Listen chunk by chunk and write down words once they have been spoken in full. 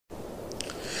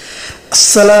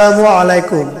আসসালামু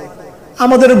আলাইকুম।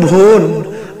 আমাদের বোন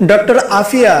ডক্টর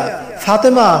আফিয়া,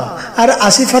 ফাতেমা আর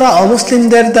আসিফারা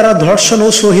অমুসলিমদের দ্বারা ধর্ষণ ও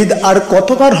শহীদ আর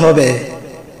কতবার হবে?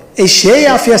 এই সেই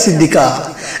আফিয়া সিদ্দিকা,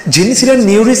 যিনি ছিলেন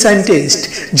নিউরো সায়েন্টিস্ট,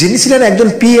 যিনি ছিলেন একজন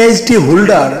পিএইচডি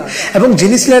হোল্ডার এবং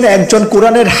যিনি ছিলেন একজন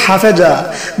কোরআনের হাফেজা,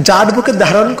 যার বুকে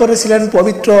ধারণ করেছিলেন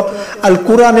পবিত্র আল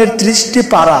কোরআনের 30টি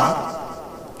পারা।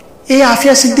 এই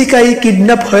আফিয়া সিদ্দিকাই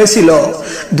কিডন্যাপ হয়েছিল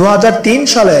 2003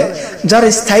 সালে, যার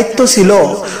স্থায়িত্ব ছিল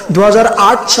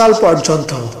 2008 সাল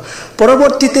পর্যন্ত।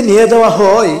 পরবর্তীতে নিয়ে যাওয়া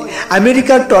হয়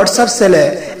আমেরিকার টর্চার সেলে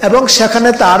এবং সেখানে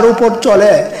তার উপর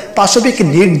চলে পাশবিক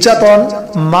নির্যাতন,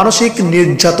 মানসিক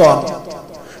নির্যাতন।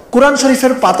 কোরআন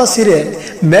শরীফের পাতা ছিঁড়ে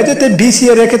মেঝেতে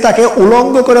বিছিয়ে রেখে তাকে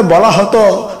উলঙ্গ করে বলা হতো,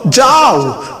 যাও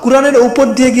কোরআনের উপর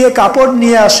দিয়ে গিয়ে কাপড়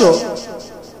নিয়ে আসো।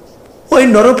 ওই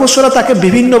নরপশুরা তাকে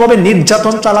বিভিন্নভাবে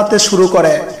নির্যাতন চালাতে শুরু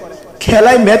করে।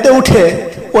 খেলায় মেতে উঠে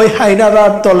ওই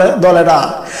হাইনারার দলেরা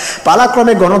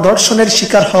পালাক্রমে গণধর্ষণের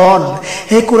শিকার হন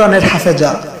এই কোরআনের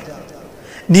হাফেজা।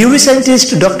 Neuro scientist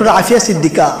doctor Afia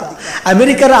Siddika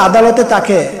আমেরিকার আদালতে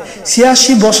তাকে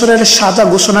 86 বছরের সাজা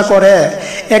ঘোষণা করে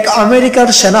এক আমেরিকার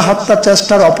সেনা হত্যা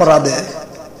চেষ্টার অপরাধে।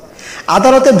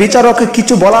 আদালতে বিচারক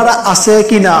কিছু বলার আছে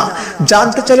কিনা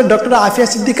জানতে চাইলে ডক্টর আফিয়া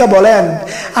সিদ্দিকা বলেন,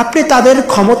 আপনি তাদের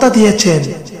ক্ষমতা দিয়েছেন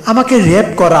আমাকে রেপ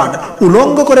করার,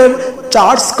 উলঙ্গ করে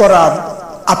চার্জ করার।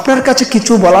 আপনার কাছে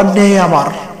কিছু বলার নেই আমার।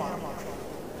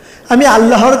 আমি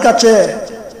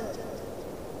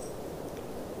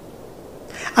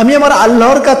আমার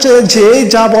আল্লাহর কাছে যে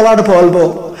যা বলার বলবো।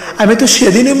 আমি তো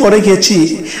সেদিনই মরে গেছি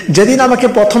যেদিন আমাকে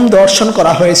প্রথম দর্শন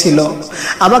করা হয়েছিল।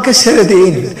 আমাকে ছেড়ে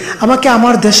দিন, আমাকে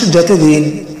আমার দেশে যেতে দিন।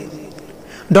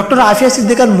 ডক্টর আফিয়া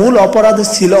সিদ্দিকার মূল অপরাধ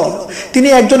ছিল তিনি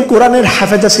একজন কোরআনের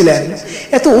হাফেজা ছিলেন।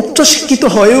 এত উচ্চ শিক্ষিত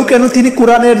হয়েও কেন তিনি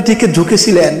কোরআনের দিকে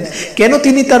ঝুঁকেছিলেন? কেন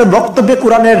তিনি তার বক্তব্যে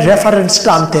কোরআনের রেফারেন্স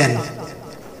টানতেন?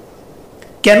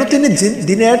 কেন তিনি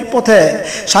দিনের পথে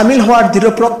সামিল হওয়ার দৃঢ়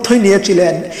প্রত্যয়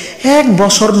নিয়েছিলেন? 1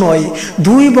 বছর নয়,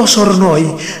 2 বছর নয়,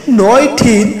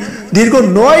 দীর্ঘ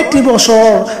 9টি বছর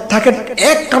তাকে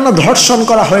একটানা ধর্ষণ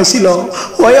করা হয়েছিল।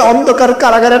 ওই অন্ধকার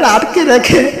কারাগারে আটকে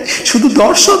রেখে শুধু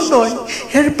ধর্ষণ নয়,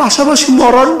 এর পাশাপাশি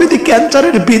মরণবিধি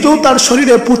ক্যান্সারের বীজও তার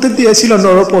শরীরে পুঁতে দিয়েছিল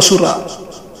নরপশুরা।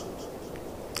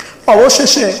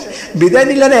 অবশেষে বিদায়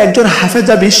নিলেন একজন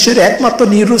হাফেজা, বিশ্বের একমাত্র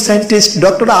neuro scientist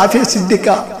doctor Afia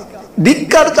Siddika.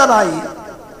 ধিক্কার জানাই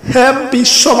হে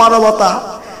বিশ্ব মানবতা,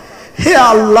 হে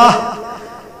আল্লাহ,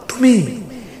 তুমি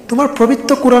তোমার পবিত্র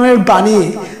কোরআনের বাণী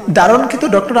ধারণকৃত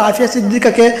ডক্টর আফিয়া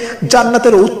সিদ্দিকাকে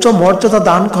জান্নাতের উচ্চ মর্যাদা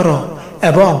দান করো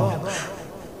এবং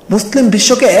মুসলিম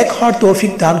বিশ্বকে এক হওয়ার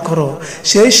তৌফিক দান করো।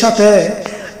 সেই সাথে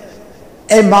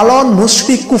এই মালন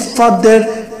মুশরিক কুফফারদের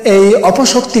এই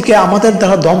অপশক্তিকে আমাদের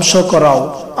দ্বারা ধ্বংস করাও।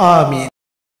 আমিন।